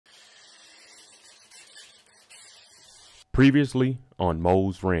Previously on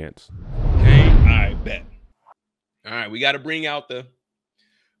Mo's Rants. Okay, all right, bet. All right, we got to bring out the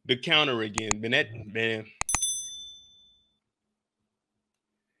counter again. Man,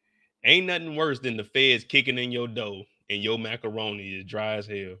 ain't nothing worse than the feds kicking in your dough and your macaroni is dry as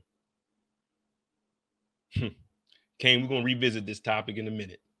hell. Kane, we're going to revisit this topic in a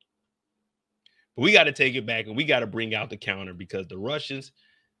minute. But we got to take it back and we got to bring out the counter because the Russians,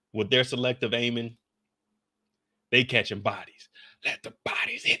 with their selective aiming, they catching bodies. Let the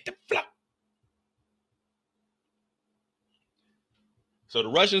bodies hit the floor. So the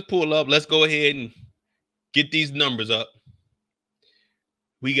Russians pull up. Let's go ahead and get these numbers up.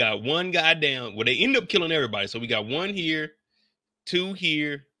 We got one guy down. Well, they end up killing everybody. So we got one here, two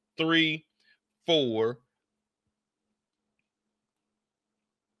here, 3, 4.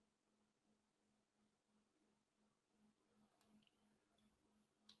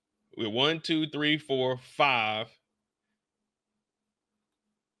 We're 1, 2, 3, 4, 5.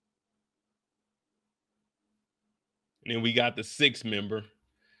 And then we got the 6th member.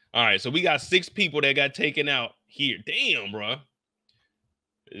 All right, so we got 6 people that got taken out here. Damn, bro.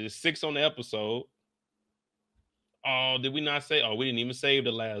 There's 6 on the episode. Oh, did we not say? Oh, we didn't even save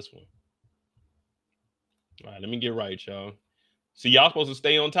the last one. All right, let me get right, y'all. See, y'all supposed to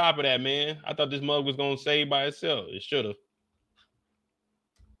stay on top of that, man. I thought this mug was going to save by itself. It should have.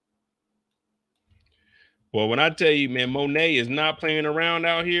 Well, when I tell you, man, Monet is not playing around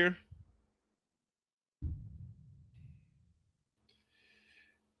out here.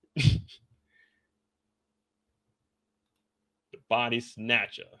 The body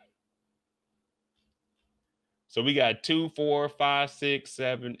snatcher. So we got 2, 4, 5, 6,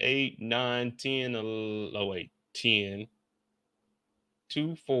 7, 8, 9, 10. Oh, wait, 10.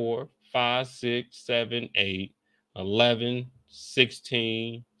 2, 4, 5, 6, 7, 8, 11,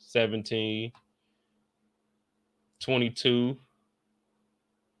 16, 17, 22,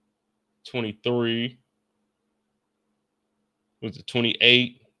 23. Was it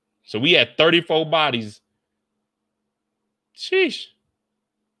 28? So we had 34 bodies. Sheesh.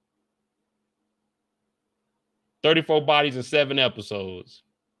 34 bodies in 7 episodes.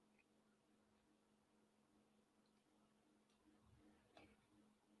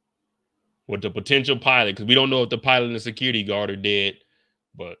 With the potential pilot, because we don't know if the pilot and the security guard are dead.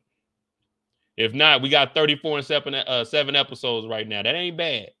 But if not, we got 34 in 7 episodes right now. That ain't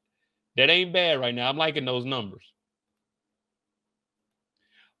bad. That ain't bad right now. I'm liking those numbers.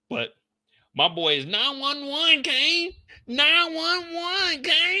 But my boy is 911, Kane. 911,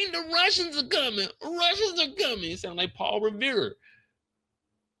 Kane. The Russians are coming. Russians are coming. It sounds like Paul Revere.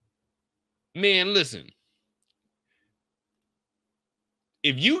 Man, listen.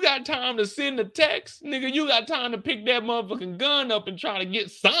 If you got time to send a text, nigga, you got time to pick that motherfucking gun up and try to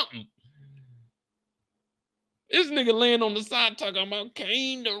get something. This nigga laying on the side talking about,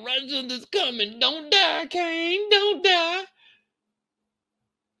 Kane, the Russians is coming. Don't die, Kane. Don't die.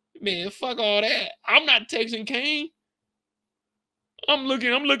 Man, fuck all that. I'm not texting Kane. I'm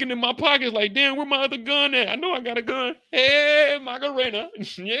looking in my pockets like, damn, where my other gun at? I know I got a gun. Hey, Macarena.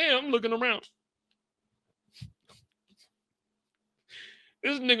 Yeah, I'm looking around.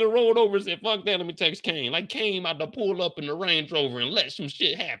 This nigga rolled over and said, fuck that, let me text Kane. Like Kane about to pull up in the Range Rover and let some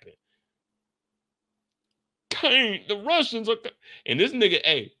shit happen. Kane, the Russians are... And this nigga,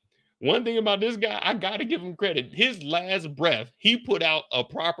 hey, one thing about this guy, I gotta give him credit. His last breath, he put out a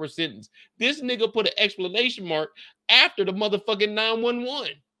proper sentence. This nigga put an exclamation mark after the motherfucking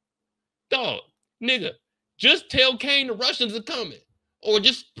 911. Dog, nigga, just tell Kane the Russians are coming. Or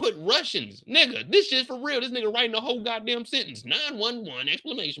just put Russians. Nigga, this shit's for real. This nigga writing the whole goddamn sentence. 911,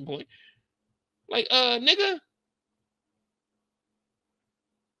 exclamation point. Like, nigga.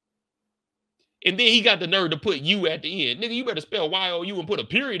 And then he got the nerve to put you at the end. Nigga, you better spell Y-O-U and put a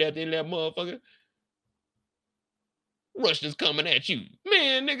period at the end of that motherfucker. Russians coming at you.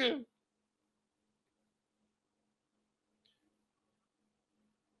 Man, nigga.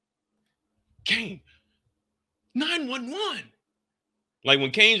 Kane. 911. Like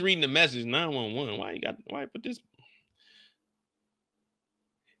when Kane's reading the message, 911, why put this?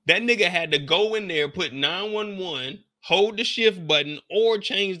 That nigga had to go in there, put 911, hold the shift button, or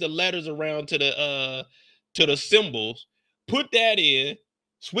change the letters around to the symbols, put that in,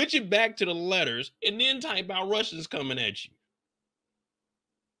 switch it back to the letters, and then type out Russians coming at you.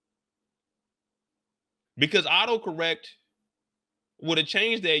 Because autocorrect would have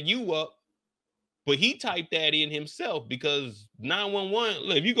changed that U up. But he typed that in himself because 911,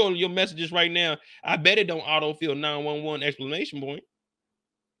 look, if you go to your messages right now, I bet it don't autofill 911 exclamation point.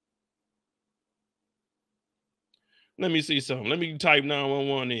 Let me see something. Let me type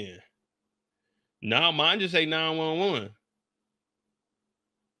 911 in. Now mine just say 911.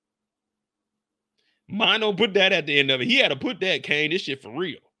 Mono put that at the end of it. He had to put that, Kane. This shit for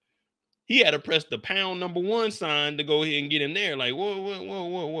real. He had to press the pound #1 sign to go ahead and get in there. Like,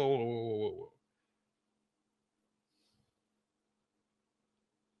 whoa.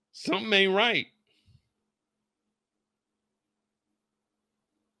 Something ain't right.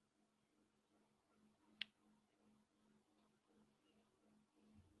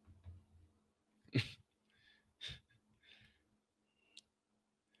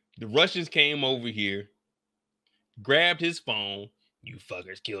 The Russians came over here, grabbed his phone. You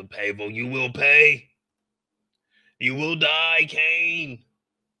fuckers killed Paolo. You will pay. You will die, Kane.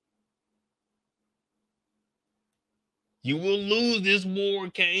 You will lose this war,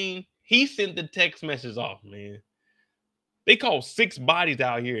 Kane. He sent the text message off, man. They called 6 bodies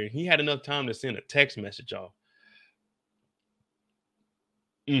out here. He had enough time to send a text message off.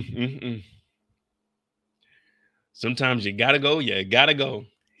 Sometimes you gotta go. You gotta go.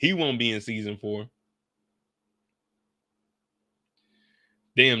 He won't be in season 4.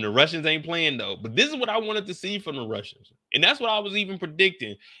 Damn, the Russians ain't playing though. But this is what I wanted to see from the Russians. And that's what I was even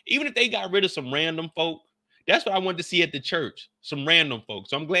predicting. Even if they got rid of some random folk, that's what I wanted to see at the church. Some random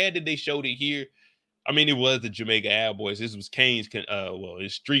folks. So I'm glad that they showed it here. I mean, it was the Jamaica Ad Boys. This was Kane's,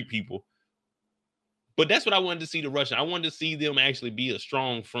 his street people. But that's what I wanted to see the Russians. I wanted to see them actually be a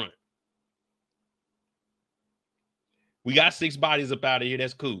strong front. We got 6 bodies up out of here.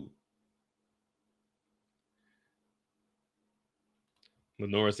 That's cool.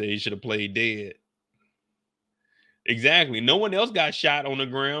 Lenora said he should have played dead. Exactly. No one else got shot on the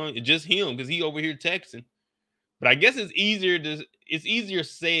ground. It's just him because he over here texting. But I guess it's easier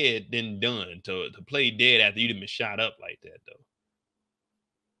said than done to play dead after you've been shot up like that, though.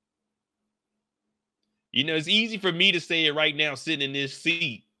 You know, it's easy for me to say it right now sitting in this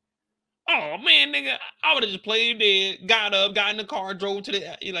seat. Oh, man, nigga, I would have just played dead, got up, got in the car, drove to the...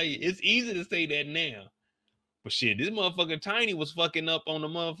 Like, it's easy to say that now. But shit, this motherfucker Tiny was fucking up on the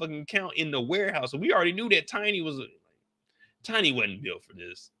motherfucking count in the warehouse. So we already knew that Tiny wasn't built for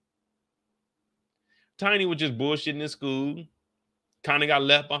this. Tiny was just bullshitting in school. Kind of got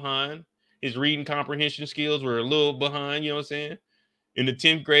left behind. His reading comprehension skills were a little behind, you know what I'm saying? In the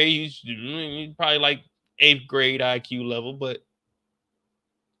 10th grade, he's probably like 8th grade IQ level, but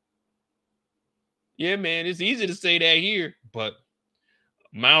yeah, man, it's easy to say that here, but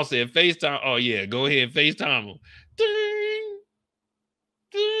Miles said FaceTime. Oh, yeah, go ahead, FaceTime him. Ding,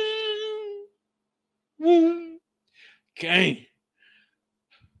 ding, woo. Okay.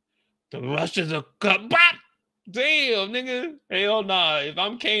 The Russians are cut. Bop! Damn, nigga. Hell nah. If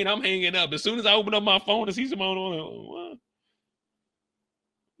I'm Kane, I'm hanging up. As soon as I open up my phone and see someone on, what?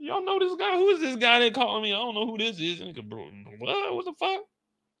 Y'all know this guy? Who is this guy that calling me? I don't know who this is. Nigga, bro, what the fuck?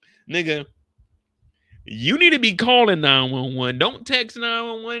 Nigga, you need to be calling 911. Don't text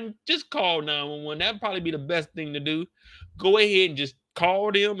 911. Just call 911. That'd probably be the best thing to do. Go ahead and just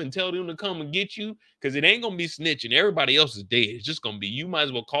call them and tell them to come and get you, because it ain't going to be snitching. Everybody else is dead. It's just going to be, you might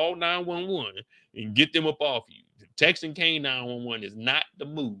as well call 911 and get them up off you. Texting Kane 911 is not the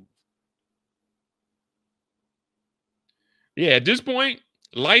move. Yeah, at this point,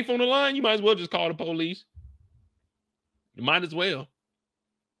 life on the line, you might as well just call the police. You might as well.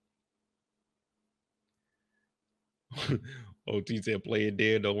 OT said play it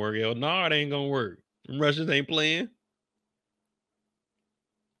dead, don't work out. No, it ain't gonna work. Russians ain't playing.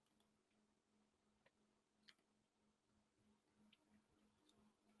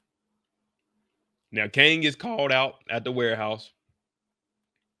 Now Kane gets called out at the warehouse.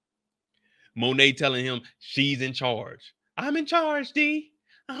 Monet telling him she's in charge. I'm in charge, D.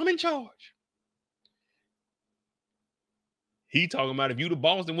 I'm in charge. He talking about if you the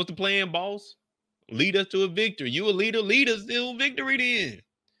boss, then what's the plan, boss? Lead us to a victory. You a leader, lead us to a victory then.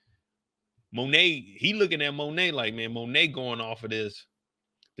 Monet, he looking at Monet like, man, Monet going off of this.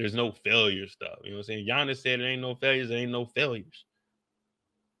 There's no failure stuff. You know what I'm saying? Gianni said there ain't no failures, there ain't no failures.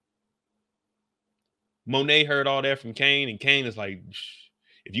 Monet heard all that from Kane, and Kane is like,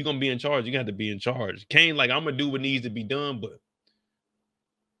 if you're going to be in charge, you got to be in charge. Kane like, I'm going to do what needs to be done, but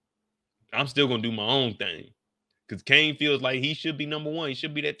I'm still going to do my own thing. Because Kane feels like he should be number one. He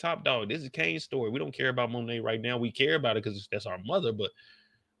should be that top dog. This is Kane's story. We don't care about Monet right now. We care about it because that's our mother, but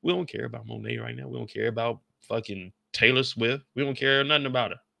we don't care about Monet right now. We don't care about fucking Taylor Swift. We don't care nothing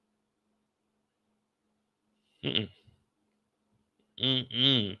about her.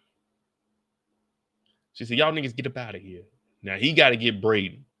 She said, y'all niggas get up out of here. Now he got to get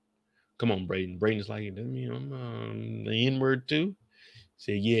Brayden. Come on, Brayden. Brayden's like, I'm the N-word too?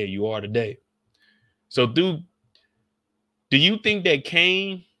 Said, yeah, you are today. So, do you think that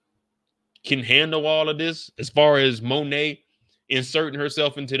Kane can handle all of this as far as Monet inserting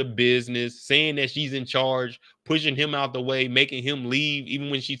herself into the business, saying that she's in charge, pushing him out the way, making him leave, even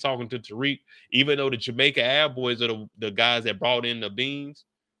when she's talking to Tariq, even though the Jamaica Ab boys are the guys that brought in the beans.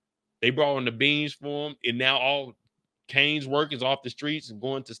 They brought in the beans for him, and now all Kane's work is off the streets and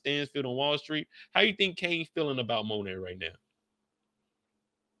going to Stansfield on Wall Street. How you think Kane's feeling about Monet right now?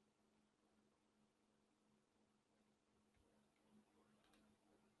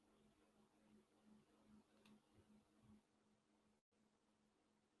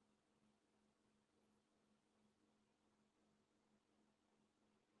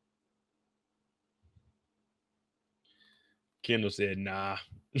 Kendall said, nah.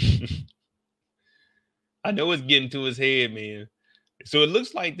 I know it's getting to his head, man. So it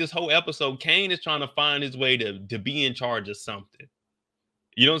looks like this whole episode, Kane is trying to find his way to be in charge of something.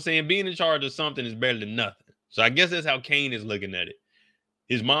 You know what I'm saying? Being in charge of something is better than nothing. So I guess that's how Kane is looking at it.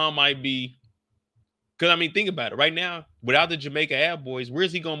 His mom might be, because I mean, think about it. Right now, without the Jamaica Ab boys,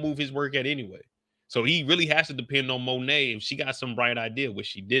 where's he gonna move his work at anyway? So he really has to depend on Monet. If she got some bright idea, which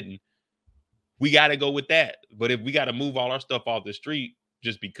she didn't, we got to go with that. But if we got to move all our stuff off the street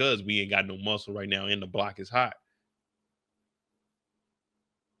just because we ain't got no muscle right now and the block is hot,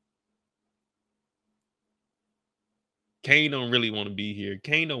 Kane don't really want to be here.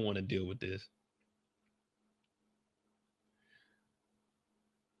 Kane don't want to deal with this.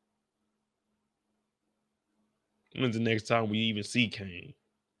 When's the next time we even see Kane?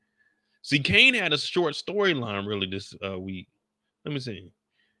 See, Kane had a short storyline really this week. Let me see.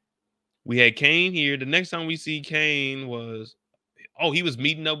 We had Kane here. The next time we see Kane was, oh, he was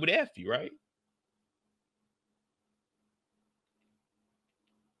meeting up with Effie, right?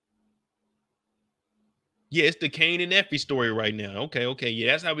 Yeah, it's the Kane and Effie story right now. Okay.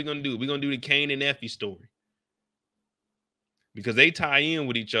 Yeah, that's how we're going to do it. We're going to do the Kane and Effie story. Because they tie in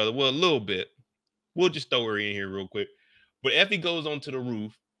with each other. Well, a little bit. We'll just throw her in here real quick. But Effie goes onto the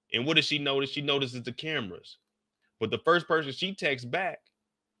roof. And what does she notice? She notices the cameras. But the first person she texts back,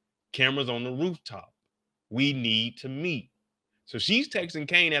 cameras on the rooftop. We need to meet. So she's texting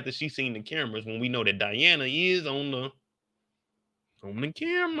Kane after she's seen the cameras when we know that Diana is on the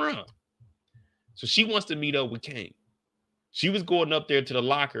camera. So she wants to meet up with Kane. She was going up there to the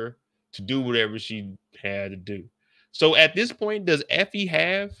locker to do whatever she had to do. So at this point, does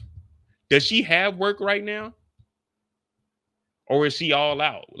she have work right now? Or is she all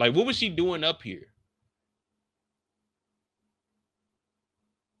out? Like, what was she doing up here?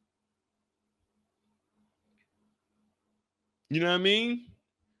 You know what I mean?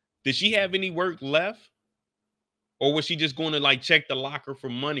 Did she have any work left? Or was she just going to like check the locker for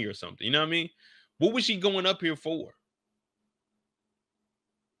money or something? You know what I mean? What was she going up here for?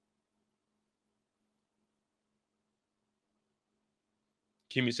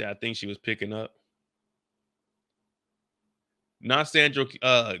 Kimmy said, I think she was picking up. Not Sandra.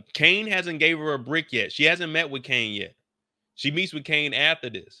 Kane hasn't gave her a brick yet. She hasn't met with Kane yet. She meets with Kane after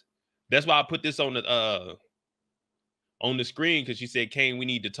this. That's why I put this on the screen, because she said, Kane, we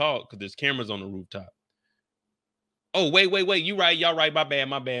need to talk because there's cameras on the rooftop. Oh, wait. You right. Y'all right. My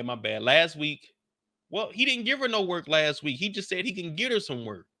bad. Last week. Well, he didn't give her no work last week. He just said he can get her some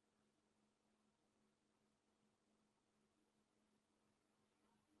work.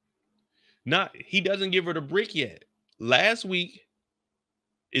 He doesn't give her the brick yet. Last week,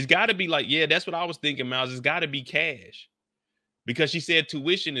 it's got to be like, yeah, that's what I was thinking, Miles. It's got to be cash. Because she said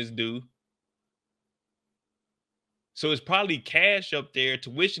tuition is due. So it's probably cash up there.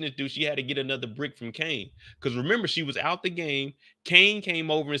 Tuition is due. She had to get another brick from Kane. Because remember, she was out the game. Kane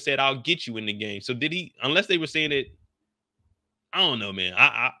came over and said, I'll get you in the game. So did he, unless they were saying it, I don't know, man.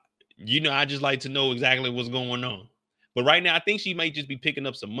 I just like to know exactly what's going on. But right now, I think she might just be picking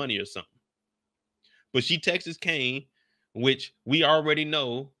up some money or something. But she texts Kane, which we already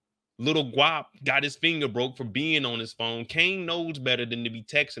know. Little Guap got his finger broke for being on his phone. Kane knows better than to be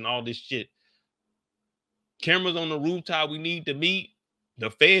texting all this shit. Cameras on the rooftop, we need to meet. The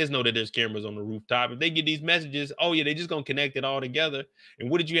feds know that there's cameras on the rooftop. If they get these messages, oh yeah, they just gonna connect it all together.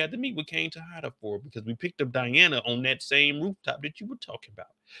 And what did you have to meet with Kane Tejada for? Because we picked up Diana on that same rooftop that you were talking about.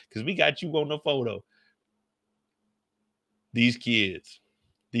 Because we got you on the photo. These kids.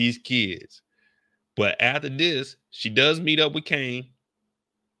 But after this, she does meet up with Kane.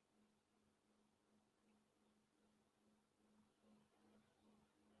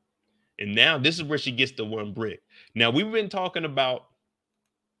 And now this is where she gets the one brick. Now, we've been talking about,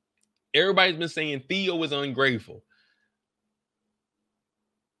 everybody's been saying Theo is ungrateful.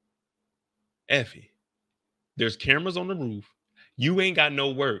 Effie, there's cameras on the roof. You ain't got no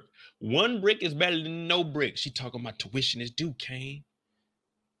work. One brick is better than no brick. She talking about tuition is due, Kane.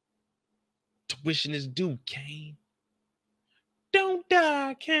 Tuition is due, Kane.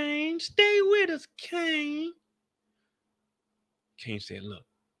 by, Kane. Stay with us, Kane. Kane said, look,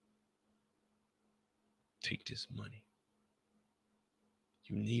 take this money.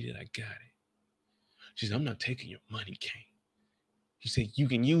 You need it, I got it. She said, I'm not taking your money, Kane. He said, you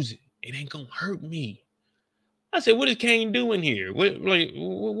can use it. It ain't gonna hurt me. I said, what is Kane doing here? What's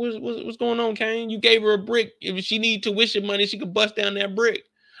going on, Kane? You gave her a brick. If she need tuition money, she could bust down that brick.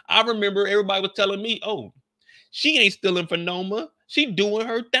 I remember everybody was telling me, oh, she ain't stealing for Noma. She doing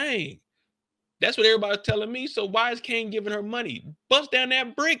her thing. That's what everybody was telling me. So why is Kane giving her money? Bust down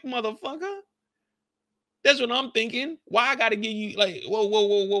that brick, motherfucker. That's what I'm thinking. Why I gotta give you like,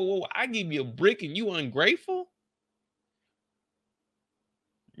 whoa. I give you a brick and you ungrateful?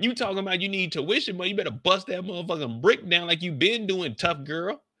 You talking about you need tuition, but you better bust that motherfucking brick down like you been doing, tough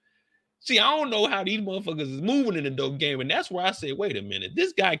girl. See, I don't know how these motherfuckers is moving in the dope game, and that's where I say, wait a minute,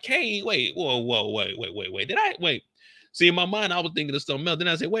 this guy Kane, wait. Did I wait? See, in my mind, I was thinking of something else. Then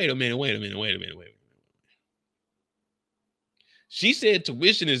I said, wait a minute. She said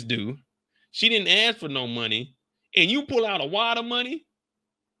tuition is due. She didn't ask for no money, and you pull out a wad of money.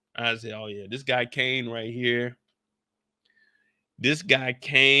 I said, oh yeah, this guy Kane right here. This guy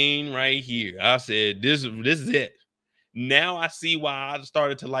Kane right here. I said, this is it. Now I see why I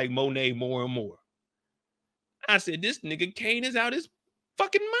started to like Monet more and more. I said, this nigga Kane is out his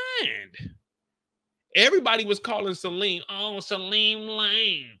fucking mind. Everybody was calling Salim, oh, Salim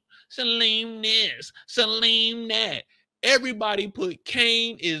lame. Salim this, Salim that. Everybody put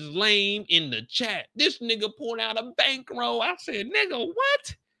Kane is lame in the chat. This nigga pulled out a bankroll. I said, nigga,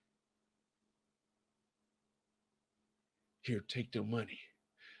 what? Here, take the money.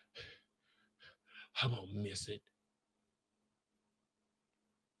 I'm gonna miss it.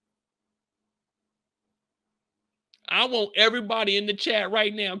 I want everybody in the chat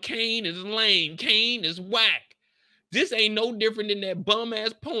right now. Kane is lame. Kane is whack. This ain't no different than that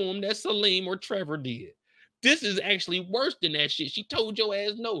bum-ass poem that Salim or Trevor did. This is actually worse than that shit. She told your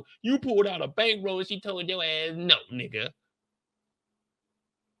ass no. You pulled out a bankroll and she told your ass no, nigga.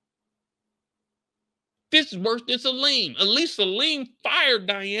 This is worse than Salim. At least Salim fired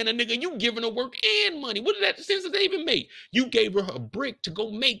Diana, nigga. You giving her work and money. What did that sense that they even make? You gave her a brick to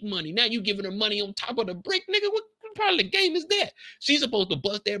go make money. Now you giving her money on top of the brick, nigga. What part of the game is that? She's supposed to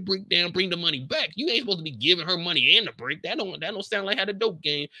bust that brick down, bring the money back. You ain't supposed to be giving her money and the brick. That don't sound like how the dope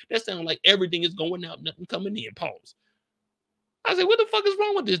game. That sounds like everything is going out, nothing coming in. Pause. I said, what the fuck is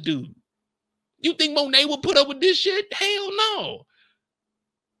wrong with this dude? You think Monet will put up with this shit? Hell no.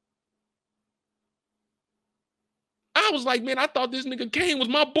 I was like, man, I thought this nigga Kane was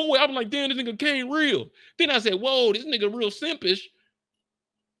my boy. I was like, damn, this nigga Kane real. Then I said, whoa, this nigga real simpish.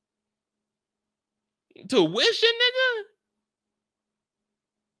 Tuition, nigga?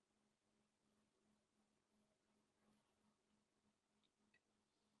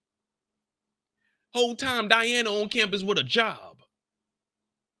 Whole time Diana on campus with a job.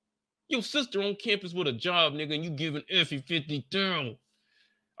 Your sister on campus with a job, nigga, and you giving Effie 50,000.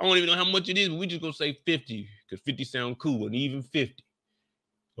 I don't even know how much it is, but we just gonna say 50, because 50 sound cool, and even 50.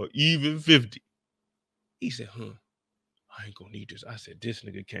 Or even 50. He said, I ain't gonna need this. I said, this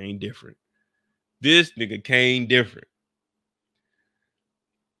nigga Kane different. This nigga Kane different.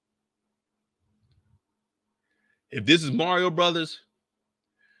 If this is Mario Brothers,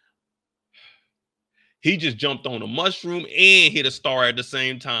 he just jumped on a mushroom and hit a star at the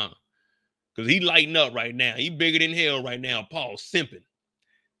same time. Because he lighting up right now. He bigger than hell right now. Paul simping.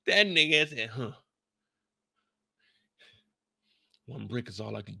 That nigga said, one brick is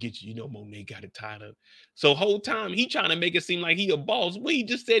all I could get you. You know, Monet got it tied up. So whole time he trying to make it seem like he a boss. Well, he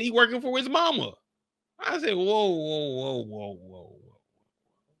just said he working for his mama. I said, whoa.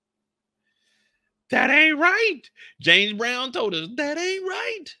 That ain't right. James Brown told us that ain't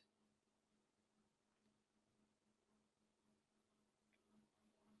right.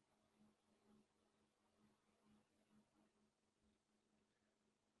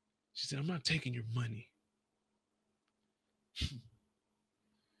 She said, I'm not taking your money.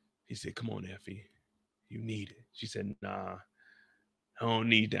 He said, come on, Effie. You need it. She said, nah, I don't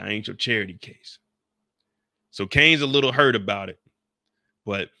need that. I ain't your charity case. So Kane's a little hurt about it.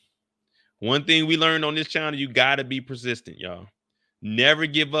 But one thing we learned on this channel, you got to be persistent, y'all. Never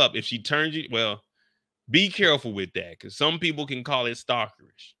give up. If she turns you, well, be careful with that, because some people can call it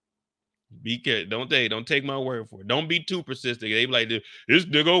stalkerish. Be careful. Don't take my word for it. Don't be too persistent. They be like, this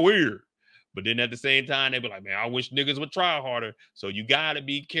nigga weird. But then at the same time, they be like, man, I wish niggas would try harder. So you got to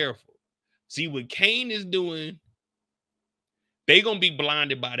be careful. See what Kane is doing, they going to be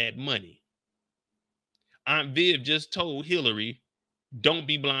blinded by that money. Aunt Viv just told Hillary, don't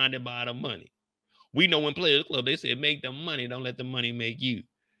be blinded by the money. We know in Players Club, they said, make the money, don't let the money make you.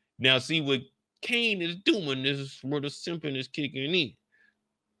 Now, see what Kane is doing. This is where the simping is kicking in.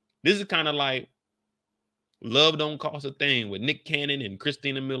 This is kind of like Love Don't Cost a Thing with Nick Cannon and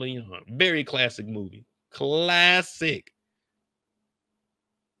Christina Milian. Very classic movie. Classic.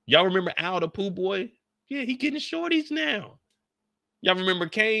 Y'all remember Al the Pooh Boy? Yeah, he getting shorties now. Y'all remember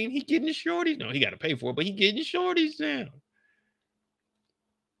Kane? He getting shorties. No, he got to pay for it, but he getting shorties now.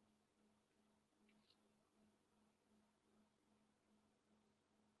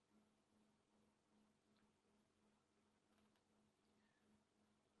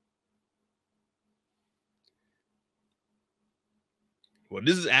 Well,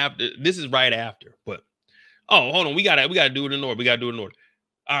 this is after. This is right after. But hold on, we gotta do it in order. We gotta do it in order.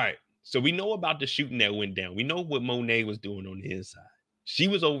 All right. So we know about the shooting that went down. We know what Monet was doing on the inside. She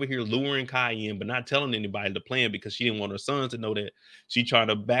was over here luring Kai in, but not telling anybody the plan because she didn't want her sons to know that she tried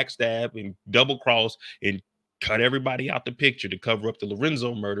to backstab and double cross and cut everybody out the picture to cover up the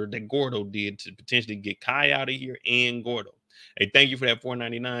Lorenzo murder that Gordo did to potentially get Kai out of here and Gordo. Hey, thank you for that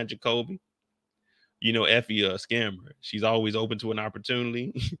 $4.99, Jacoby. You know, Effie a scammer. She's always open to an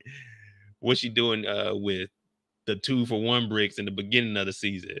opportunity. What's she doing with the 2-for-1 bricks in the beginning of the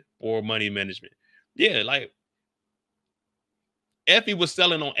season or money management? Yeah, like Effie was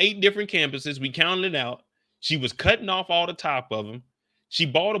selling on 8 different campuses. We counted it out. She was cutting off all the top of them. She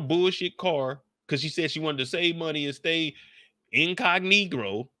bought a bullshit car because she said she wanted to save money and stay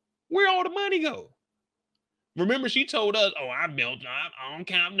incognito. Where all the money go? Remember, she told us, "Oh, I built up. I don't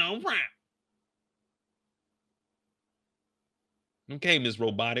count no crap." Okay, Ms.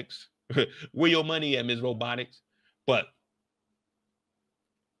 Robotics. Where your money at, Ms. Robotics? But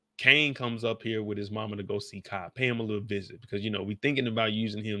Kane comes up here with his mama to go see Kai, pay him a little visit because, you know, we thinking about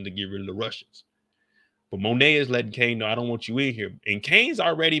using him to get rid of the Russians. But Monet is letting Kane know, I don't want you in here. And Kane's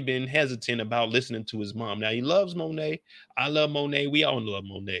already been hesitant about listening to his mom. Now, he loves Monet. I love Monet. We all love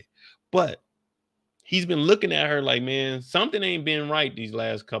Monet. But he's been looking at her like, man, something ain't been right these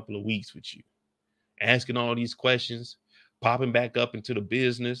last couple of weeks with you. Asking all these questions, popping back up into the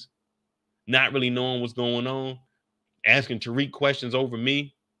business, not really knowing what's going on, asking Tariq questions over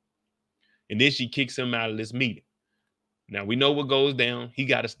me. And then she kicks him out of this meeting. Now, we know what goes down. He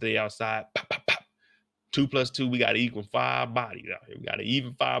got to stay outside. Pop, pop, pop. 2 + 2, we got to equal 5 bodies out here. We got to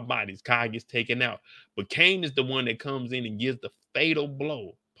even 5 bodies. Kai gets taken out. But Kane is the one that comes in and gives the fatal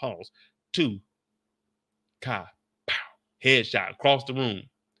blow. Pause. 2. Kai. Pow. Headshot across the room.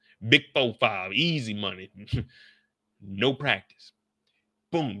 Big 4-5. Easy money. No practice.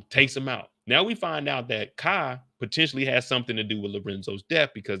 Boom. Takes him out. Now we find out that Kai potentially has something to do with Lorenzo's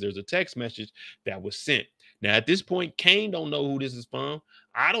death because there's a text message that was sent. Now, at this point, Kane don't know who this is from.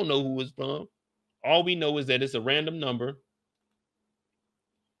 I don't know who it's from. All we know is that it's a random number.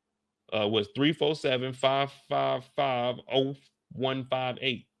 Was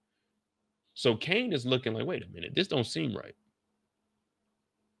 347-555-0158. So Kane is looking like, wait a minute, this don't seem right.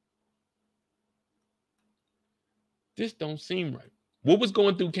 This don't seem right. What was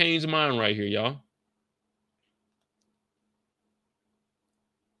going through Kane's mind right here, y'all?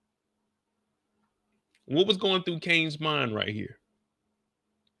 What was going through Kane's mind right here?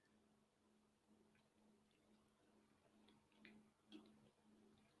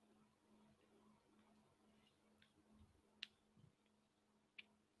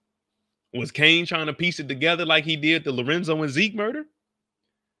 Was Kane trying to piece it together like he did the Lorenzo and Zeke murder?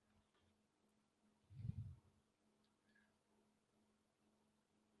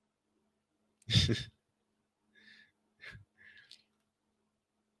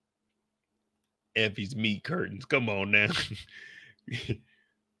 Effie's meat curtains. Come on now.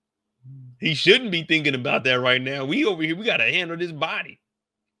 He shouldn't be thinking about that right now. We over here, we got to handle this body.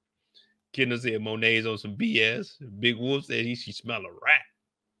 Kendall said Monet's on some BS. Big Wolf said she smell a rat.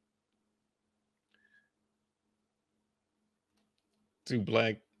 Too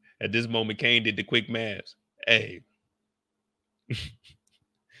black. At this moment, Kane did the quick maths. Hey.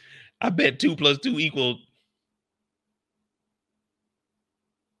 I bet 2 + 2 equals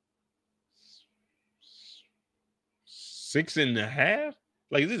 6.5.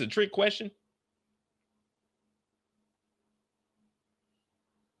 Like, is this a trick question?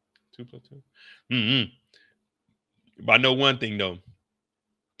 2 + 2. But I know one thing though.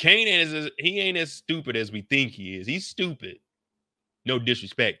 Kane ain't as stupid as we think he is. He's stupid. No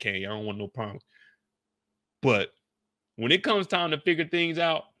disrespect, Kane. I don't want no problems. But when it comes time to figure things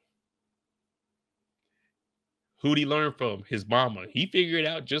out, who'd he learn from? His mama. He figured it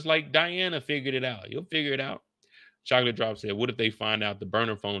out just like Diana figured it out. He'll figure it out. Chocolate Drop said, what if they find out the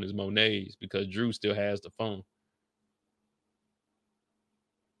burner phone is Monet's because Drew still has the phone?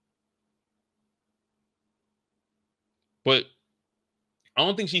 But I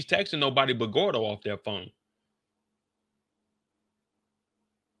don't think she's texting nobody but Gordo off that phone.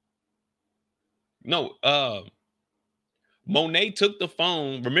 No, Monet took the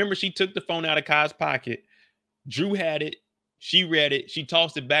phone. Remember, she took the phone out of Kai's pocket. Drew had it. She read it. She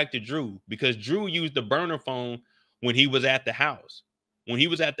tossed it back to Drew because Drew used the burner phone when he was at the house. When he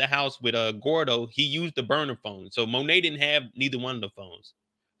was at the house with Gordo, he used the burner phone. So Monet didn't have neither one of the phones.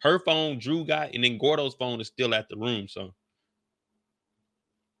 Her phone Drew got, and then Gordo's phone is still at the room. So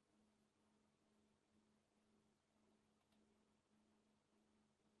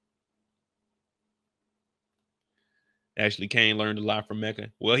actually, Kane learned a lot from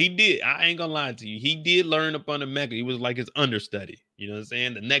Mecca. Well, he did. I ain't gonna lie to you. He did learn up under Mecca. He was like his understudy. You know what I'm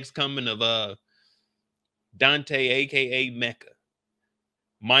saying? The next coming of Dante, aka Mecca,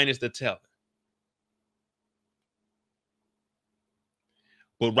 minus the telling.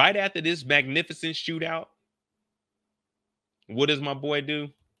 But right after this magnificent shootout, what does my boy do?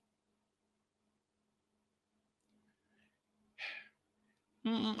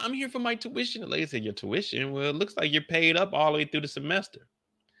 I'm here for my tuition. The lady said, your tuition? Well, it looks like you're paid up all the way through the semester.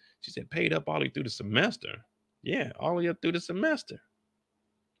 She said, paid up all the way through the semester? Yeah, all the way up through the semester.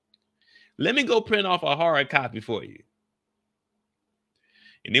 Let me go print off a hard copy for you.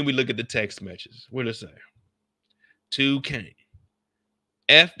 And then we look at the text messages. What does it say? To Kane.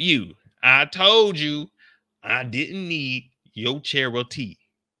 F you. I told you I didn't need your charity.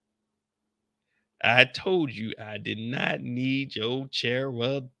 I told you I did not need your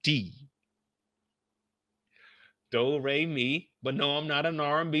charity. Do, re, mi. But no, I'm not an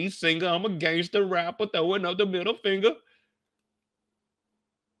R&B singer. I'm a gangster rapper throwing up the middle finger.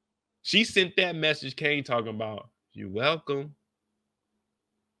 She sent that message, Kane, talking about, you're welcome.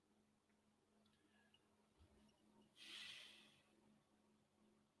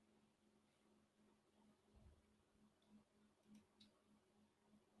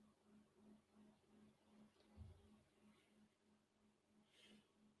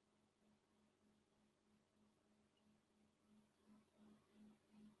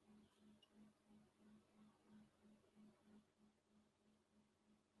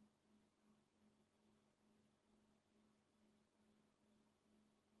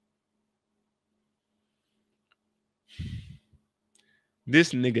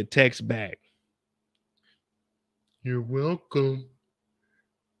 This nigga text back, you're welcome.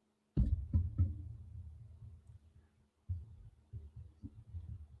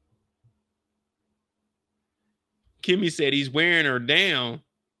 Kimmy said he's wearing her down.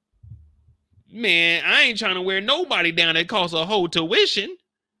 Man, I ain't trying to wear nobody down that costs a whole tuition.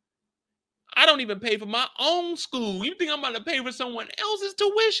 I don't even pay for my own school. You think I'm about to pay for someone else's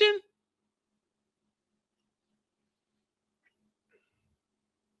tuition?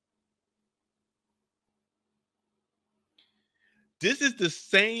 This is the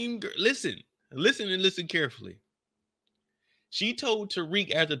same girl. Listen and listen carefully. She told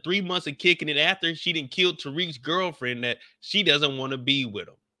Tariq after 3 months of kicking it, after she didn't kill Tariq's girlfriend, that she doesn't want to be with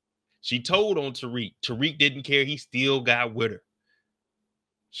him. She told on Tariq. Tariq didn't care. He still got with her.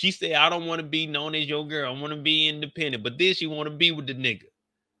 She said, I don't want to be known as your girl. I want to be independent. But then she want to be with the nigga.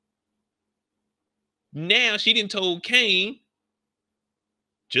 Now she didn't told Kane,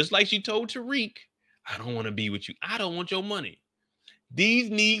 just like she told Tariq, I don't want to be with you. I don't want your money. These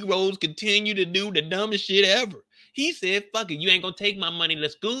Negroes continue to do the dumbest shit ever. He said, fuck it, you ain't gonna take my money, the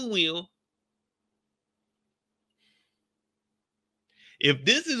school will. If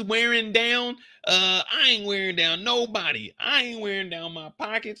this is wearing down, I ain't wearing down nobody. I ain't wearing down my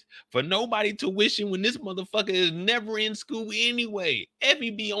pockets for nobody tuition when this motherfucker is never in school anyway.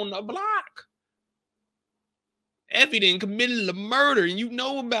 Effie be on the block. Effie done committed a murder and you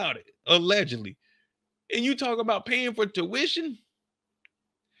know about it, allegedly. And you talk about paying for tuition?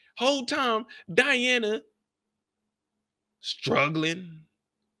 Whole time, Diana struggling.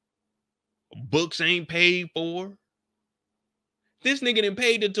 Books ain't paid for. This nigga done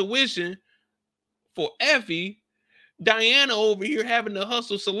paid the tuition for Effie. Diana over here having to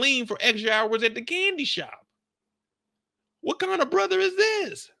hustle Celine for extra hours at the candy shop. What kind of brother is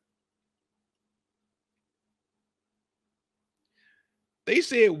this? They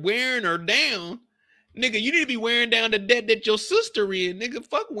said wearing her down. Nigga, you need to be wearing down the debt that your sister in. Nigga,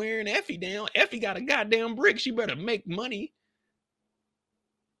 fuck wearing Effie down. Effie got a goddamn brick. She better make money.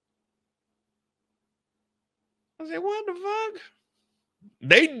 I said, what the fuck?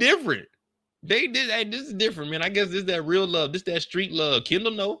 They different. They did. Hey, this is different, man. I guess this is that real love. This that street love.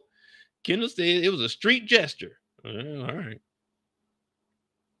 Kendall know. Kendall said it was a street gesture. All right.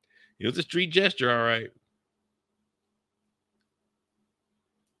 It was a street gesture, all right.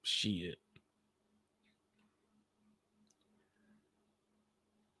 Shit.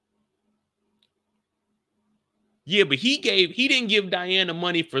 Yeah, but he didn't give Diana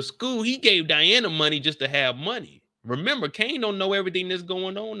money for school. He gave Diana money just to have money. Remember, Kane don't know everything that's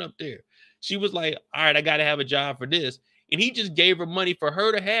going on up there. She was like, all right, I got to have a job for this. And he just gave her money for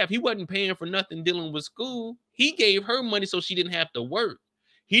her to have. He wasn't paying for nothing dealing with school. He gave her money so she didn't have to work.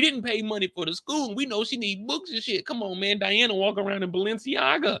 He didn't pay money for the school. We know she need books and shit. Come on, man. Diana walk around in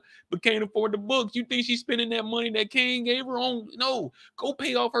Balenciaga, but can't afford the books. You think she's spending that money that Kane gave her on? No, go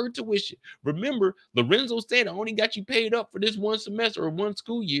pay off her tuition. Remember, Lorenzo said, I only got you paid up for this one semester or one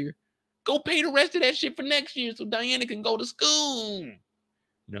school year. Go pay the rest of that shit for next year so Diana can go to school.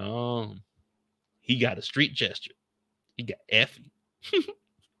 No, he got a street gesture. He got Effie.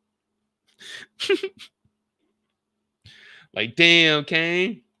 Like, damn,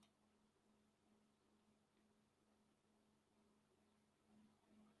 Kane.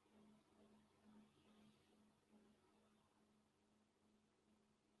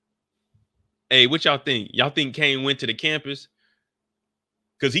 Hey, what y'all think? Y'all think Kane went to the campus?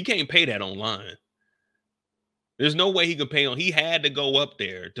 Because he can't pay that online. There's no way he could pay on. He had to go up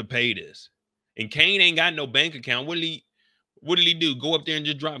there to pay this. And Kane ain't got no bank account. What did he do? Go up there and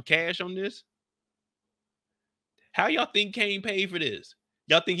just drop cash on this? How y'all think Kane paid for this?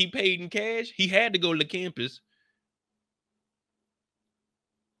 Y'all think he paid in cash? He had to go to the campus.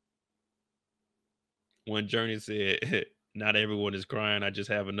 One journey said, not everyone is crying. I just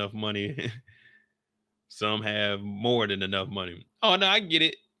have enough money. Some have more than enough money. Oh, no, I get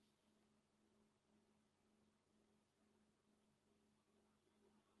it.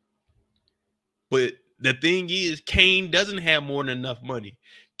 But the thing is, Kane doesn't have more than enough money.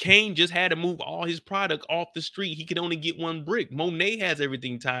 Kane just had to move all his product off the street. He could only get one brick. Monet has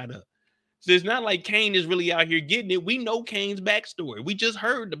everything tied up. So it's not like Kane is really out here getting it. We know Kane's backstory. We just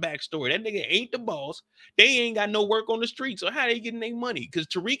heard the backstory. That nigga ain't the boss. They ain't got no work on the street. So how they getting their money? Because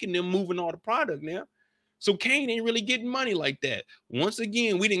Tariq and them moving all the product now. So Kane ain't really getting money like that. Once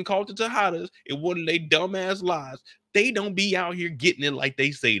again, we didn't call the Tejadas. It wasn't they dumbass lies. They don't be out here getting it like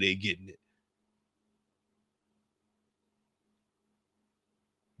they say they're getting it.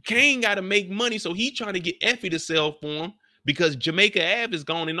 Kane got to make money, so he trying to get Effie to sell for him because Jamaica Ave is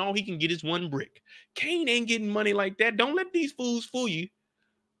gone and all he can get is one brick. Kane ain't getting money like that. Don't let these fools fool you.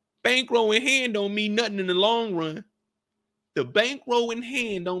 Bankroll in hand don't mean nothing in the long run. The bankroll in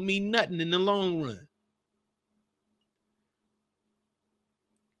hand don't mean nothing in the long run.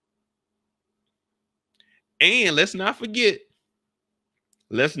 And let's not forget,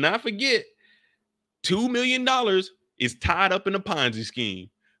 $2 million is tied up in a Ponzi scheme.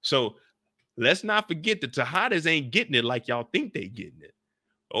 So let's not forget the Tejadas ain't getting it like y'all think they getting it.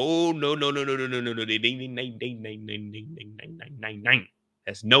 Oh, no.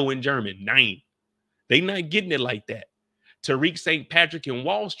 That's no in German. Nine. They not getting it like that. Tariq St. Patrick and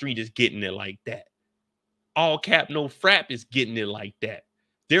Wall Street is getting it like that. All cap, no frap is getting it like that.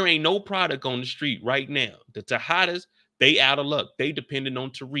 There ain't no product on the street right now. The Tejadas, they out of luck. They dependent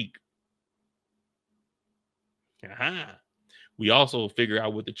on Tariq. We also figure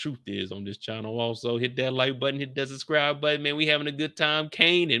out what the truth is on this channel. Also, hit that like button, hit that subscribe button. Man, we having a good time.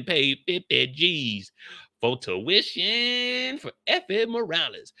 Kane and paid 50 G's for tuition for Effie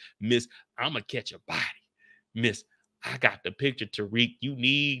Morales. Miss, I'ma catch a body. Miss, I got the picture, Tariq. You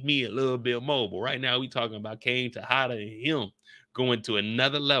need me a little bit more. But right now, we talking about Kane, Tejada, and him going to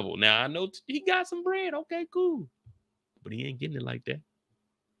another level. Now, I know he got some bread. Okay, cool. But he ain't getting it like that.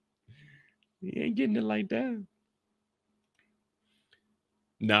 He ain't getting it like that.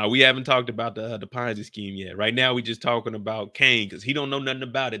 Nah, we haven't talked about the Ponzi scheme yet. Right now, we just talking about Kane because he don't know nothing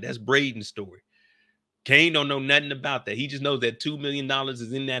about it. That's Brayden's story. Kane don't know nothing about that. He just knows that $2 million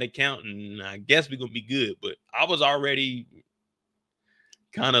is in that account, and I guess we're gonna be good. But I was already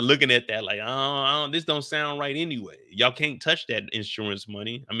kind of looking at that like, this don't sound right anyway. Y'all can't touch that insurance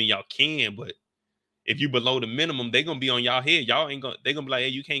money. I mean, y'all can, but if you below the minimum, they're gonna be on y'all head. Y'all ain't gonna. They're gonna be like, hey,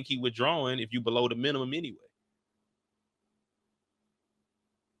 you can't keep withdrawing if you below the minimum anyway.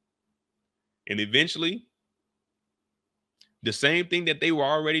 And eventually, the same thing that they were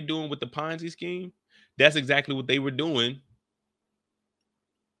already doing with the Ponzi scheme, that's exactly what they were doing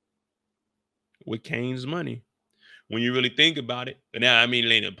with Kane's money. When you really think about it, and now I mean,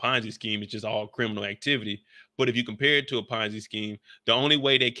 it ain't a Ponzi scheme, it's just all criminal activity. But if you compare it to a Ponzi scheme, the only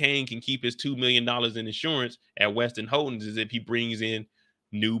way that Kane can keep his $2 million in insurance at Weston Holdings is if he brings in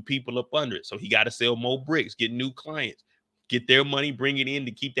new people up under it. So he got to sell more bricks, get new clients, get their money, bring it in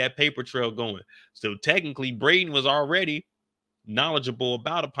to keep that paper trail going. So technically, Brayden was already knowledgeable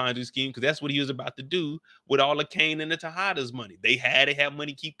about a Ponzi scheme because that's what he was about to do with all the Kane and the Tejada's money. They had to have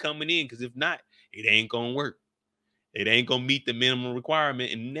money keep coming in because if not, it ain't going to work. It ain't going to meet the minimum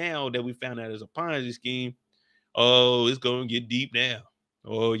requirement. And now that we found out it's a Ponzi scheme, Oh, it's gonna get deep now.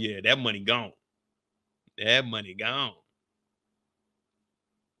 Oh yeah, that money gone. That money gone.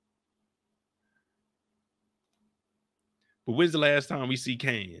 But when's the last time we see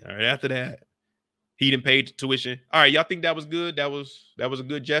Kane? All right, after that, he didn't pay tuition. All right, y'all think that was good? That was a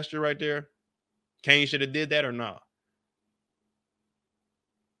good gesture right there. Kane should have did that or not?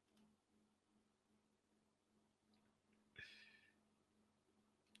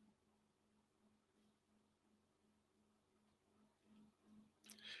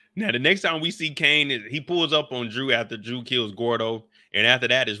 Now, the next time we see Kane, he pulls up on Drew after Drew kills Gordo. And after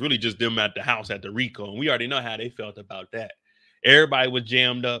that, it's really just them at the house at the Rico. And we already know how they felt about that. Everybody was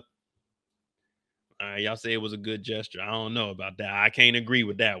jammed up. All right, y'all say it was a good gesture. I don't know about that. I can't agree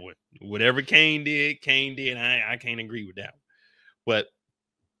with that one. Whatever Kane did. I can't agree with that one. But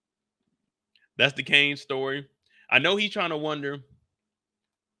that's the Kane story. I know he's trying to wonder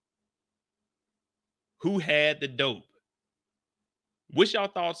who had the dope. What's y'all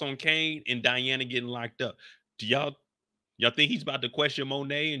thoughts on Kane and Diana getting locked up? Do y'all think he's about to question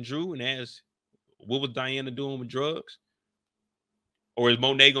Monet and Drew and ask what was Diana doing with drugs? Or is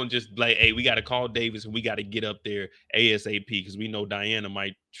Monet gonna just like, hey, we got to call Davis and we got to get up there ASAP because we know Diana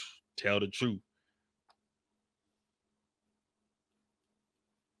might tell the truth.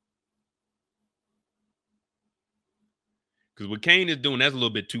 Because what Kane is doing, that's a little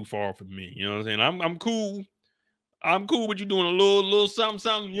bit too far for me. You know what I'm saying? I'm cool. I'm cool with you doing a little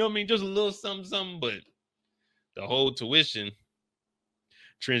something. You know what I mean? Just a little something. But the whole tuition,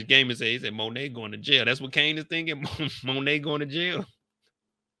 Trench Gamer said, he said Monet going to jail. That's what Kane is thinking. Monet going to jail.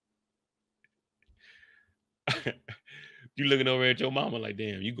 You looking over at your mama like,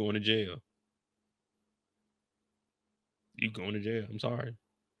 damn, you going to jail. You going to jail. I'm sorry.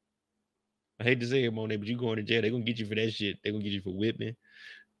 I hate to say it, Monet, but you going to jail. They're going to get you for that shit. They're going to get you for whipping.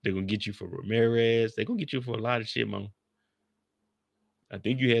 They're going to get you for Ramirez. They're going to get you for a lot of shit, Mom. I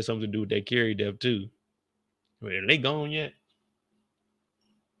think you had something to do with that Carrie death, too. Well, are they gone yet?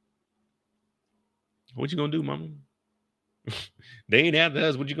 What you going to do, Mama? They ain't after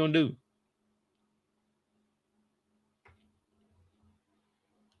us. What you going to do?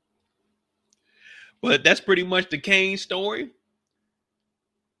 But that's pretty much the Kane story.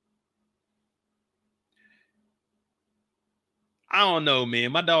 I don't know,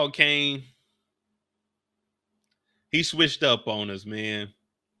 man. My dog Kane, he switched up on us, man.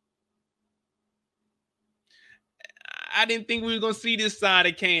 I didn't think we were going to see this side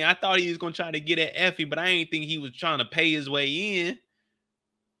of Kane. I thought he was going to try to get at Effie, but I ain't think he was trying to pay his way in.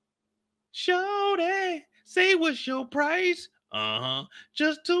 Shorty, say what's your price?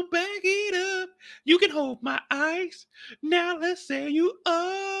 Just to back it up, you can hold my ice. Now let's say you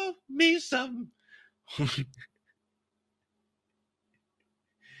owe me something.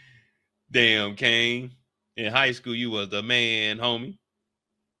 Damn, Kane. In high school, you was the man, homie.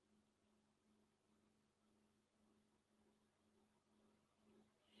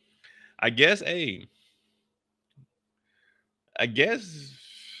 I guess every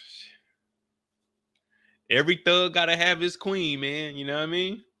thug gotta have his queen, man. You know what I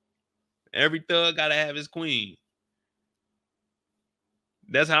mean? Every thug gotta have his queen.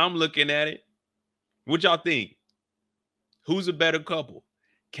 That's how I'm looking at it. What y'all think? Who's a better couple?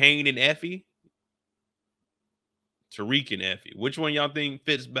 Kane and Effie? Tariq and Effie. Which one y'all think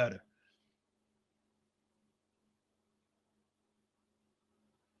fits better?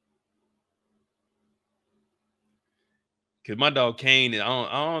 Cause my dog Kane,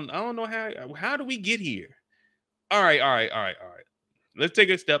 I don't know how do we get here? All right. Let's take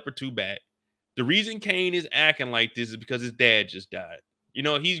a step or two back. The reason Kane is acting like this is because his dad just died. You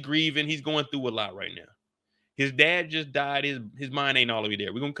know, he's grieving. He's going through a lot right now. His dad just died. His mind ain't all the way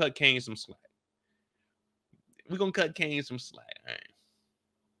there. We're going to cut Kane some slack. All right.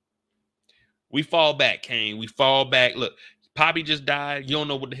 We fall back, Kane. We fall back. Look, Poppy just died. You don't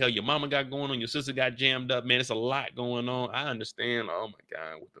know what the hell your mama got going on. Your sister got jammed up, man. It's a lot going on. I understand. Oh, my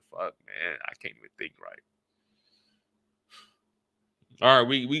God. What the fuck, man? I can't even think right. All right,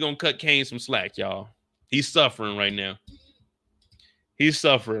 we gonna cut Kane some slack, y'all. He's suffering right now. He just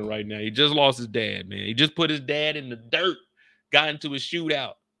lost his dad, man. He just put his dad in the dirt, got into a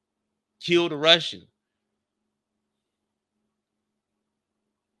shootout, killed a Russian.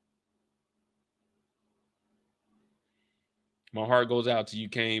 My heart goes out to you,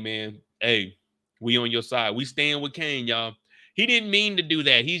 Kane, man. Hey, we on your side. We stand with Kane, y'all. He didn't mean to do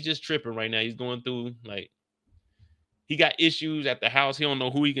that. He's just tripping right now. He's going through, like, he got issues at the house. He don't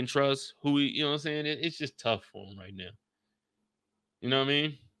know who he can trust, you know what I'm saying? It's just tough for him right now. You know what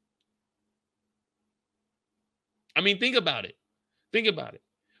I mean? Think about it.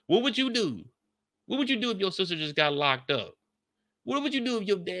 What would you do? What would you do if your sister just got locked up? What would you do if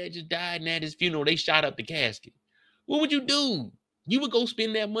your dad just died and at his funeral they shot up the casket? What would you do? You would go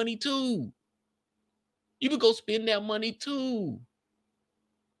spend that money too. You would go spend that money too.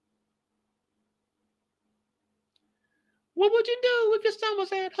 What would you do if your son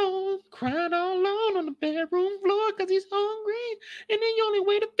was at home, crying all alone on the bedroom floor because he's hungry? And then your only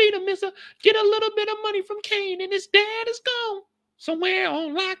way to feed him is to get a little bit of money from Kane, and his dad is gone somewhere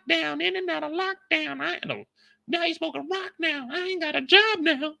on lockdown, in and out of lockdown. I know. Now he's smoking rock now. I ain't got a job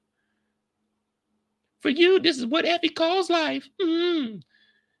now. For you, this is what Effie calls life.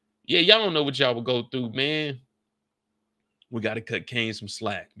 Yeah, y'all don't know what y'all will go through, man. We got to cut Kane some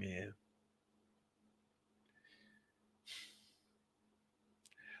slack, man.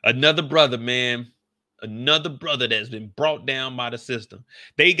 Another brother, man. Another brother that's been brought down by the system.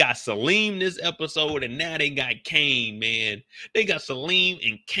 They got Salim this episode, and now they got Kane, man. They got Salim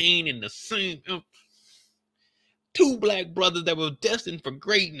and Kane in the same... Two black brothers that were destined for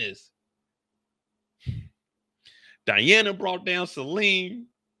greatness. Diana brought down Salim.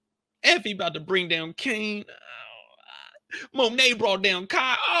 Effie about to bring down Kane. Monet brought down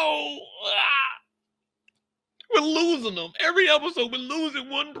Kai. We're losing them. Every episode, we're losing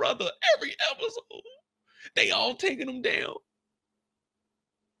one brother. Every episode. They all taking them down.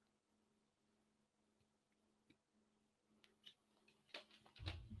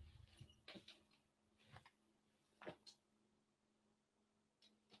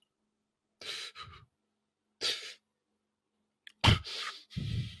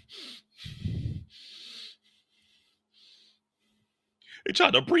 They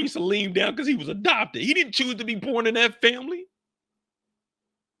tried to bring Salim down because he was adopted. He didn't choose to be born in that family.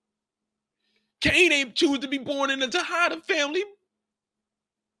 Kane ain't choose to be born in the Tejada family.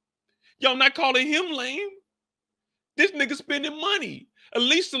 Y'all not calling him lame. This nigga spending money. At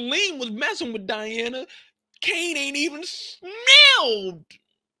least Salim was messing with Diana. Kane ain't even smelled.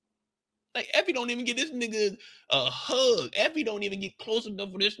 Like, Effie don't even get this nigga a hug. Effie don't even get close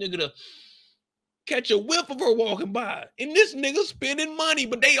enough for this nigga to catch a whiff of her walking by. And this nigga spending money,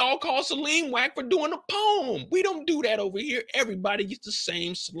 but they all call Salim whack for doing a poem. We don't do that over here. Everybody gets the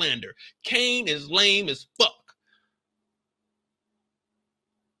same slander. Kane is lame as fuck.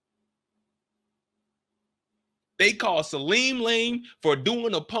 They call Salim lame for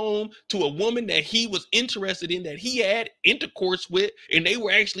doing a poem to a woman that he was interested in, that he had intercourse with, and they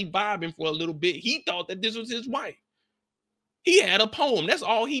were actually vibing for a little bit. He thought that this was his wife. He had a poem. That's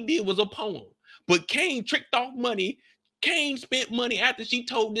all he did was a poem. But Kane tricked off money. Kane spent money after she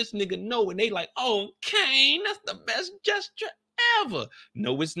told this nigga no. And they like, oh, Kane, that's the best gesture ever.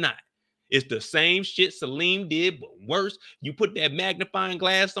 No, it's not. It's the same shit Salim did, but worse. You put that magnifying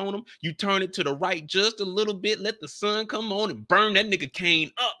glass on him. You turn it to the right just a little bit. Let the sun come on and burn that nigga Kane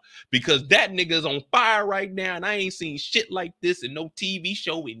up. Because that nigga is on fire right now. And I ain't seen shit like this in no TV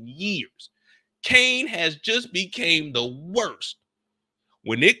show in years. Kane has just became the worst.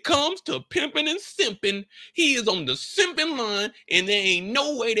 When it comes to pimping and simping, he is on the simping line, and there ain't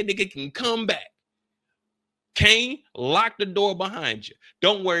no way that nigga can come back. Kane, lock the door behind you.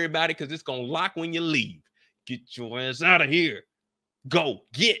 Don't worry about it, because it's going to lock when you leave. Get your ass out of here. Go,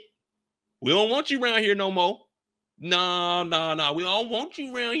 get. We don't want you around here no more. No. We don't want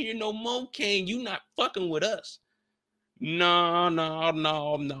you around here no more, Kane. You not fucking with us. No.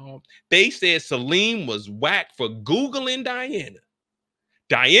 They said Salim was whack for Googling Diana.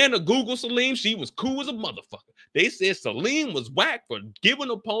 Diana Googled Salim. She was cool as a motherfucker. They said Salim was whack for giving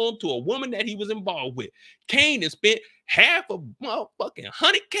a poem to a woman that he was involved with. Kane has spent half a motherfucking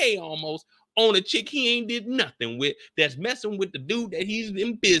 $100K almost on a chick he ain't did nothing with, that's messing with the dude that he's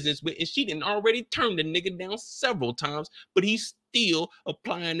in business with, and she done already turned the nigga down several times, but he's still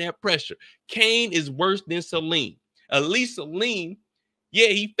applying that pressure. Kane is worse than Salim. At least Salim, yeah,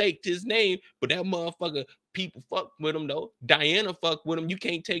 he faked his name, but that motherfucker, people fucked with him though. Diana fucked with him. You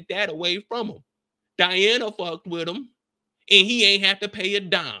can't take that away from him. Diana fucked with him, and he ain't have to pay a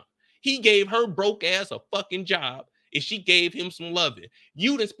dime. He gave her broke ass a fucking job, and she gave him some loving.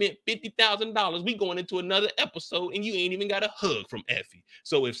 You done spent $50,000. We going into another episode, and you ain't even got a hug from Effie.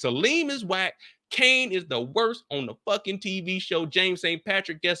 So if Salim is whack, Kane is the worst on the fucking TV show. James St.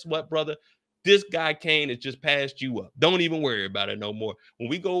 Patrick, guess what, brother? This guy Kane has just passed you up. Don't even worry about it no more. When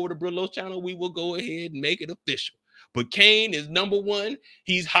we go over to Brillo's channel, we will go ahead and make it official. But Kane is number one.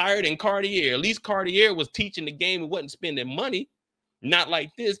 He's higher than Cartier. At least Cartier was teaching the game and wasn't spending money. Not like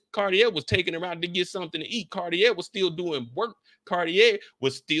this. Cartier was taking her out to get something to eat. Cartier was still doing work. Cartier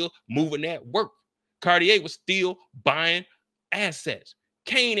was still moving that work. Cartier was still buying assets.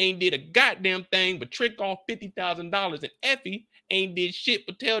 Cain ain't did a goddamn thing but trick off $50,000, and Effie ain't did shit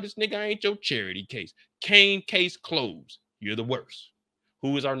but tell this nigga I ain't your charity case. Cain case closed. You're the worst.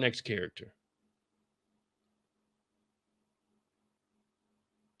 Who is our next character?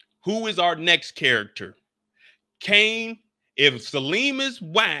 Who is our next character? Cain. If Salim is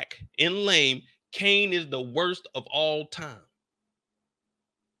whack and lame, Cain is the worst of all time.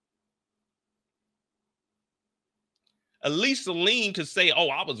 At least Salim could say, oh,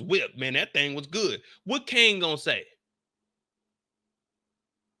 I was whipped, man. That thing was good. What Cain gonna say?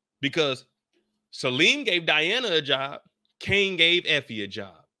 Because Salim gave Diana a job. Cain gave Effie a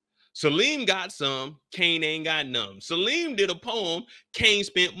job. Salim got some. Cain ain't got none. Salim did a poem. Cain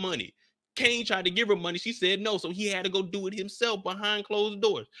spent money. Cain tried to give her money. She said no, so he had to go do it himself behind closed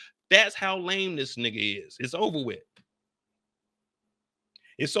doors. That's how lame this nigga is. It's over with.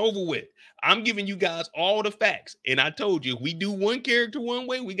 It's over with. I'm giving you guys all the facts. And I told you, if we do one character one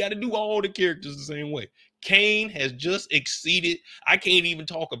way, we got to do all the characters the same way. Cain has just exceeded. I can't even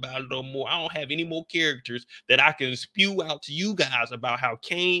talk about it no more. I don't have any more characters that I can spew out to you guys about how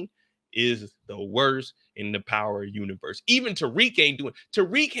Cain is the worst in the Power universe. Even Tariq ain't doing.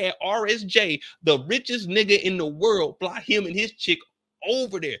 Tariq had RSJ, the richest nigga in the world, fly him and his chick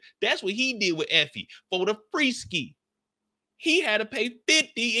over there. That's what he did with Effie for the free ski. He had to pay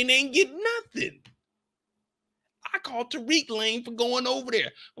 50 and ain't get nothing. I called Tariq lame for going over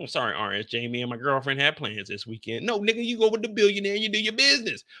there. I'm sorry, RSJ, me and my girlfriend had plans this weekend. No, nigga, you go with the billionaire and you do your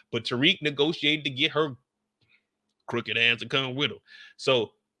business. But Tariq negotiated to get her crooked ass to come with him.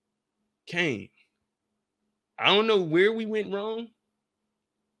 So, Cain, I don't know where we went wrong,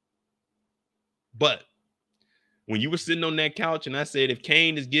 but when you were sitting on that couch and I said, if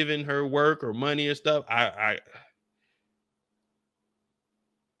Cain is giving her work or money or stuff,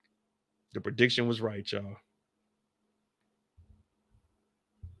 the prediction was right, y'all.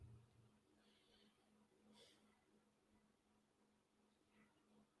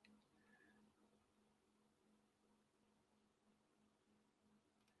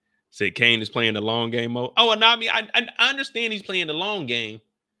 Said Cain is playing the long game mode. Oh, and I mean, I understand he's playing the long game,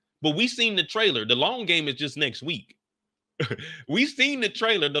 but we seen the trailer. The long game is just next week. We seen the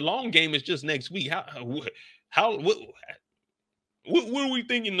trailer. The long game is just next week. What are we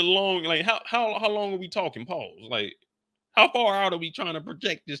thinking? The long, like how long are we talking? Pause. Like, how far out are we trying to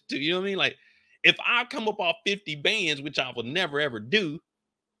project this to? You know what I mean? Like, if I come up off 50 bands, which I will never ever do,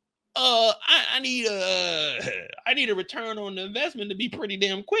 I need a return on the investment to be pretty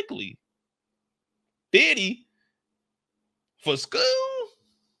damn quickly. Did he? For school?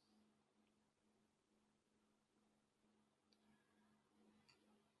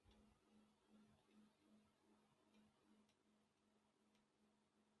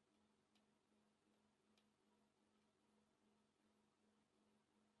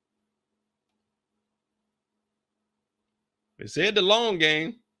 It said the long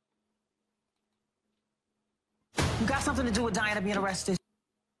game. You got something to do with Diana being arrested.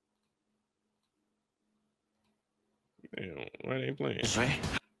 Damn, why they ain't playing? Right.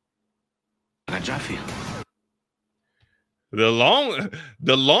 I got job for you. The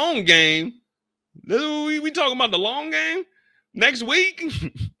long game. We talking about the long game next week.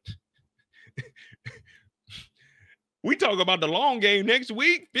 We talk about the long game next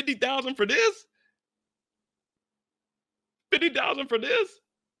week. 50,000 for this. 50,000 for this.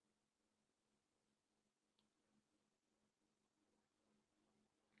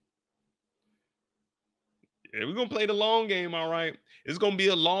 Yeah, we're gonna play the long game, all right. It's gonna be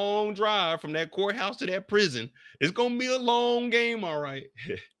a long drive from that courthouse to that prison. It's gonna be a long game, all right.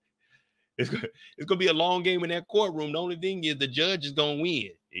 It's gonna be a long game in that courtroom. The only thing is the judge is gonna win.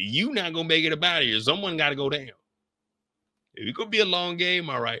 You not gonna make it up out of here. Someone got to go down. It's gonna be a long game,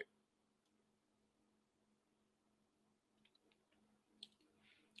 all right.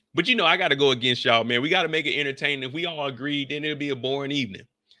 But you know, I got to go against y'all, man. We got to make it entertaining. If we all agree, then it'll be a boring evening.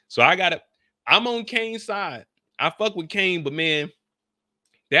 So I'm on Cain's side. I fuck with Cain, but man,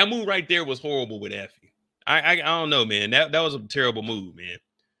 that move right there was horrible with Effie. I don't know, man. That was a terrible move, man.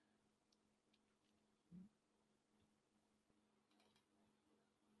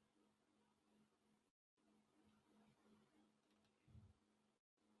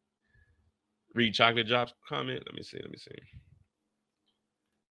 Read Chocolate Drops comment. Let me see.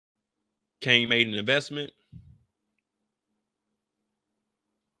 Cain made an investment.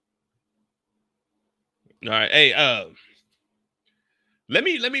 All right. Hey, let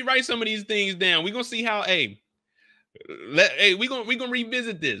me write some of these things down. We're gonna see how we're gonna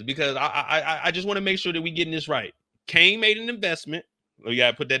revisit this because I just want to make sure that we getting this right. Cain made an investment. We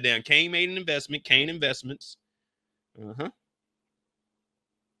gotta put that down. Cain made an investment. Cain Investments.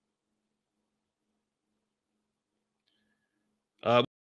 Uh,